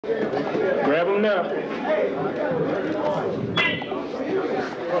Grab him now. There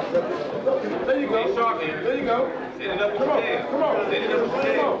you go. There you go. Come on. Come on. Hit him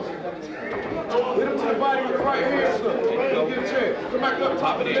to the body with the right hand, sir. Get a chance. Come back up.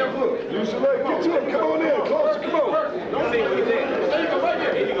 Top of the left hook. Use your leg. Get to him. Come on in. Close. Come on. Don't say what you did. There you go. Right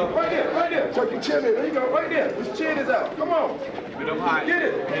there. There you go. Right there. Right there. Tuck your chin in. There you go. Right there. His chin is out. Come on. Get him high. Get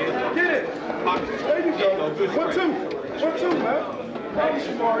it. Get it. There you go. 1, 2. 1, 2, man. Promise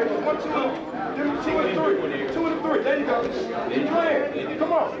you, Mari. 1, 2. Give him 2 and 3. 2 and 3. There you go. Keep playing.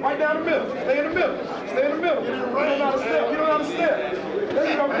 Come on. Right down the middle. Stay in the middle. Stay in the middle. You don't know how to step. You don't know how to step. There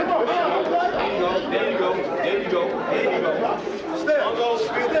you go. Come on. There you go. There you go. There you go. Step.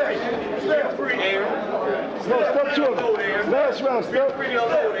 Step. Free air. Step to him. Last round. Step.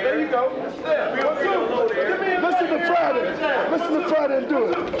 There you go. Step. 1, 2. Listen to Friday. Listen to Friday and do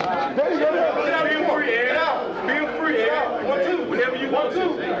it. There you go. Feel free air. Feel free air. 1, 2. Whenever you want to.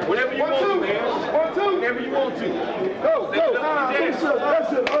 Whenever you want to, man. 1, 2. Whenever you want to. Go.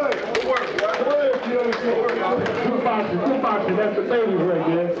 That's it. All right. Good work, boy. Two boxes. That's the ladies right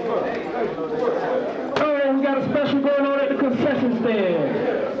there. Oh, we got a special going on at the concession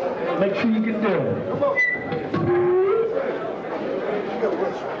stand. Make sure you get there.